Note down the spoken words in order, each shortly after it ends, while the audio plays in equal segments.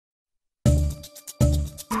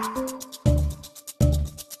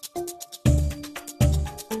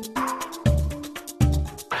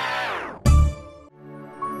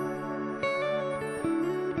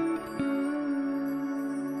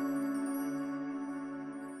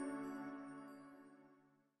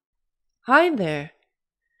Hi there!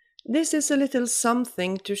 This is a little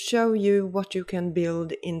something to show you what you can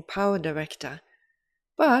build in PowerDirector.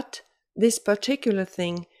 But this particular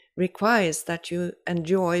thing requires that you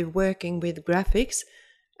enjoy working with graphics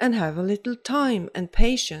and have a little time and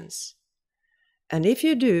patience. And if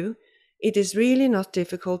you do, it is really not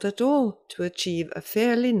difficult at all to achieve a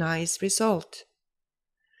fairly nice result.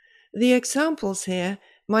 The examples here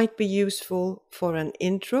might be useful for an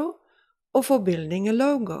intro or for building a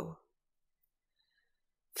logo.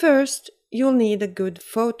 First, you'll need a good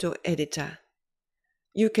photo editor.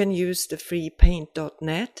 You can use the free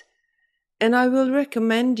paint.net, and I will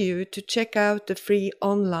recommend you to check out the free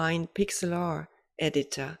online pixel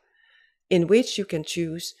editor, in which you can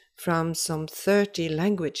choose from some 30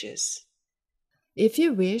 languages. If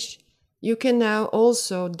you wish, you can now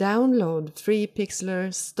also download free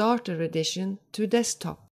Pixlr Starter Edition to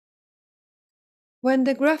desktop. When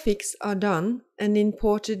the graphics are done and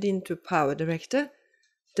imported into PowerDirector,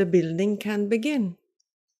 the building can begin.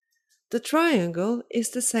 The triangle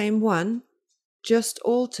is the same one, just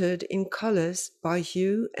altered in colors by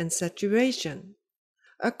hue and saturation.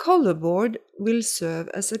 A color board will serve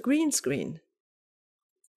as a green screen.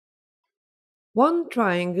 One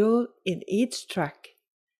triangle in each track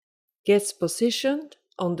gets positioned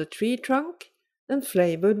on the tree trunk and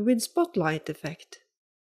flavored with spotlight effect.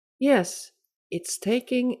 Yes, it's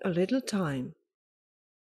taking a little time.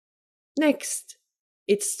 Next,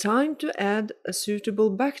 it's time to add a suitable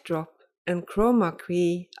backdrop and chroma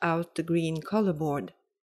key out the green color board.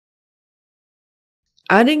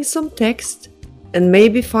 Adding some text and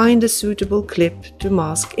maybe find a suitable clip to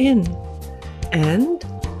mask in. And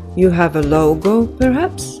you have a logo,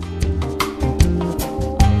 perhaps?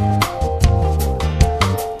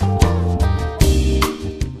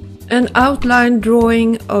 An outline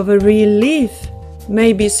drawing of a real leaf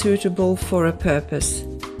may be suitable for a purpose.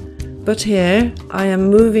 But here I am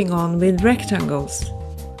moving on with rectangles.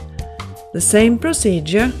 The same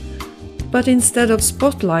procedure, but instead of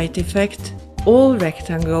spotlight effect, all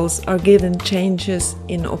rectangles are given changes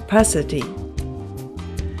in opacity.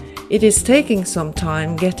 It is taking some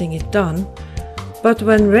time getting it done, but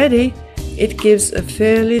when ready, it gives a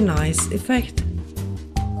fairly nice effect.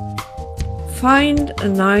 Find a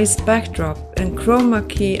nice backdrop and chroma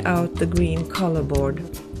key out the green color board.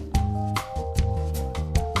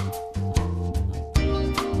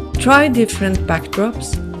 Try different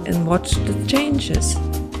backdrops and watch the changes.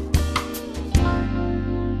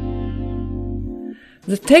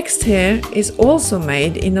 The text here is also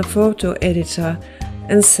made in a photo editor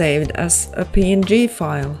and saved as a PNG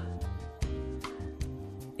file.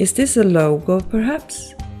 Is this a logo,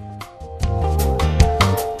 perhaps?